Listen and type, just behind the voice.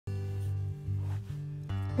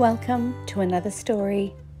Welcome to another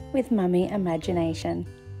story with Mummy Imagination.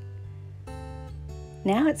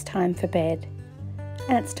 Now it's time for bed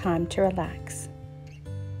and it's time to relax.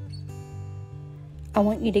 I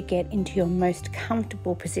want you to get into your most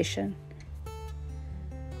comfortable position,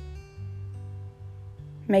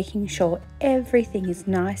 making sure everything is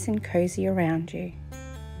nice and cozy around you.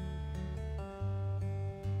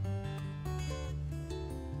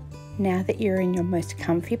 Now that you're in your most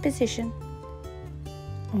comfy position,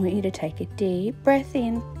 I want you to take a deep breath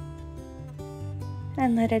in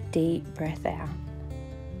and let a deep breath out.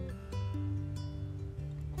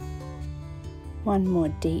 One more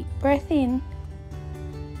deep breath in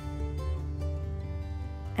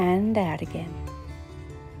and out again.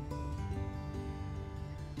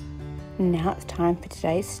 Now it's time for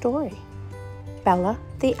today's story. Bella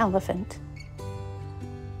the elephant.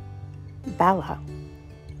 Bella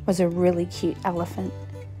was a really cute elephant,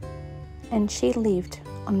 and she lived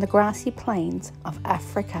on the grassy plains of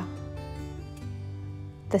Africa.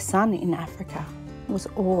 The sun in Africa was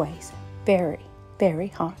always very, very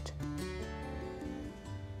hot.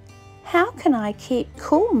 "How can I keep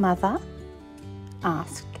cool, Mother?"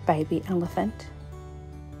 asked baby elephant.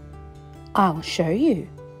 "I'll show you,"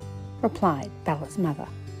 replied Bella's mother.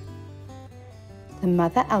 The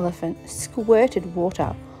mother elephant squirted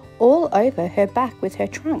water all over her back with her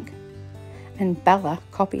trunk, and Bella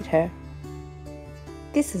copied her.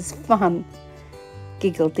 "This is fun,"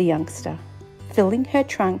 giggled the youngster, filling her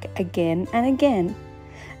trunk again and again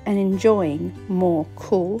and enjoying more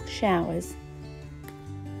cool showers.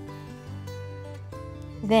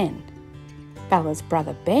 Then Bella's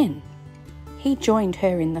brother Ben, he joined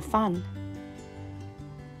her in the fun.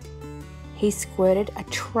 He squirted a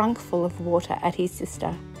trunk full of water at his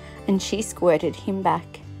sister, and she squirted him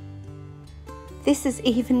back. "This is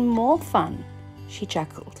even more fun," she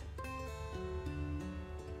chuckled.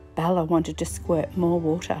 Bella wanted to squirt more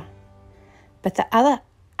water, but the other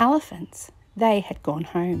elephants, they had gone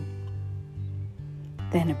home.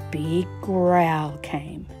 Then a big growl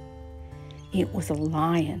came. It was a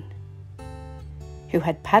lion who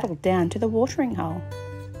had paddled down to the watering hole,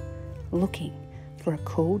 looking for a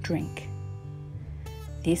cool drink.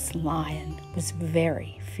 This lion was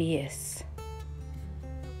very fierce.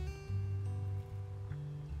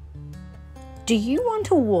 "Do you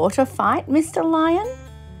want a water fight, Mr. Lion?"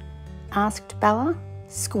 asked Bella,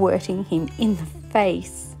 squirting him in the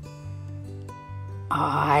face.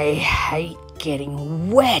 "I hate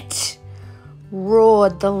getting wet,"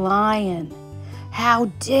 roared the lion.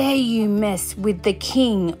 "How dare you mess with the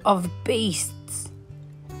king of beasts?"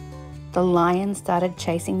 The lion started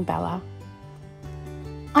chasing Bella.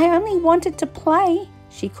 "I only wanted to play,"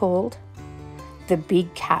 she called. The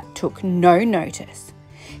big cat took no notice.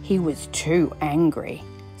 He was too angry,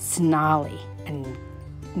 snarly, and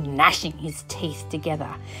gnashing his teeth together,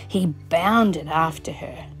 he bounded after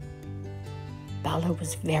her. Bella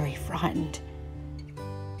was very frightened.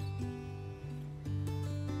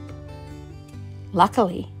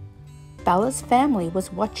 Luckily, Bella's family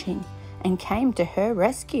was watching and came to her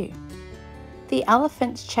rescue. The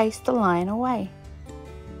elephants chased the lion away.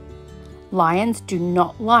 "Lions do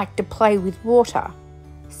not like to play with water,"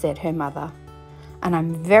 said her mother, "and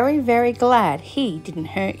I'm very, very glad he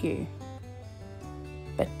didn't hurt you."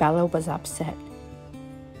 But Bella was upset,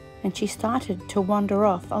 and she started to wander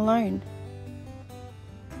off alone.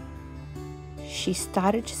 She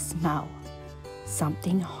started to smell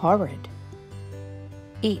something horrid.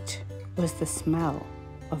 It was the smell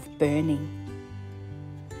of burning.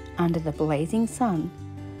 Under the blazing sun,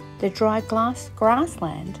 the dry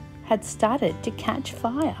grassland had started to catch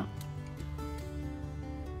fire.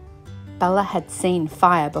 Bella had seen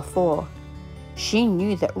fire before. She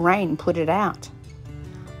knew that rain put it out.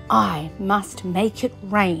 "I must make it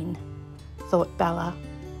rain," thought Bella.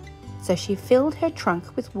 So she filled her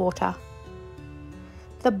trunk with water.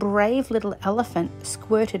 The brave little elephant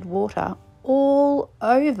squirted water all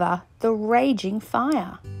over the raging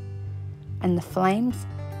fire, and the flames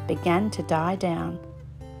began to die down.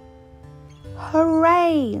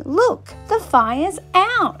 "Hooray! Look, the fire's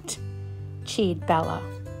out!" cheered Bella.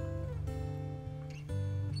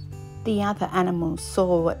 The other animals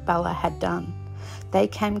saw what Bella had done. They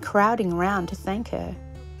came crowding round to thank her.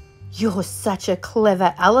 "You're such a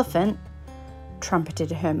clever elephant,"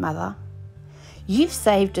 trumpeted her mother. "You've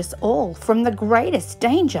saved us all from the greatest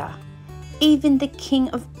danger." Even the king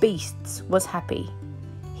of beasts was happy.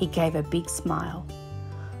 He gave a big smile.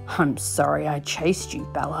 "I'm sorry I chased you,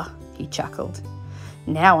 Bella," he chuckled.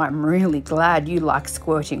 "Now I'm really glad you like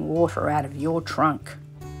squirting water out of your trunk."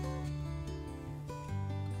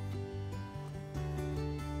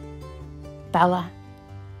 Bella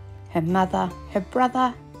Her mother, her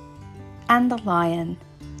brother, and the lion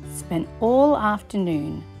spent all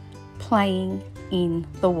afternoon playing in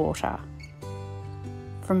the water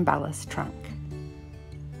from Bella's trunk.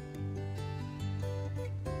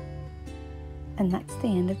 And that's the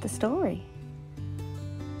end of the story.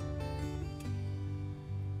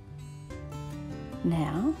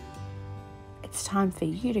 Now, it's time for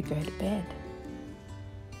you to go to bed.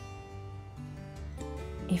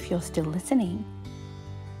 If you're still listening,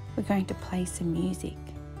 we're going to play some music,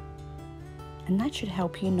 and that should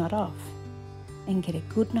help you nod off and get a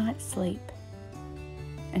good night's sleep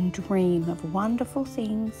and dream of wonderful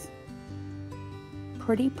things,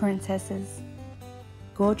 pretty princesses,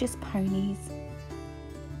 gorgeous ponies,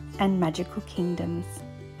 and magical kingdoms.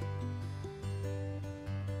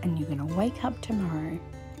 And you're going to wake up tomorrow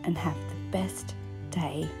and have the best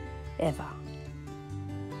day ever.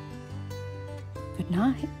 Good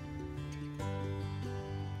night.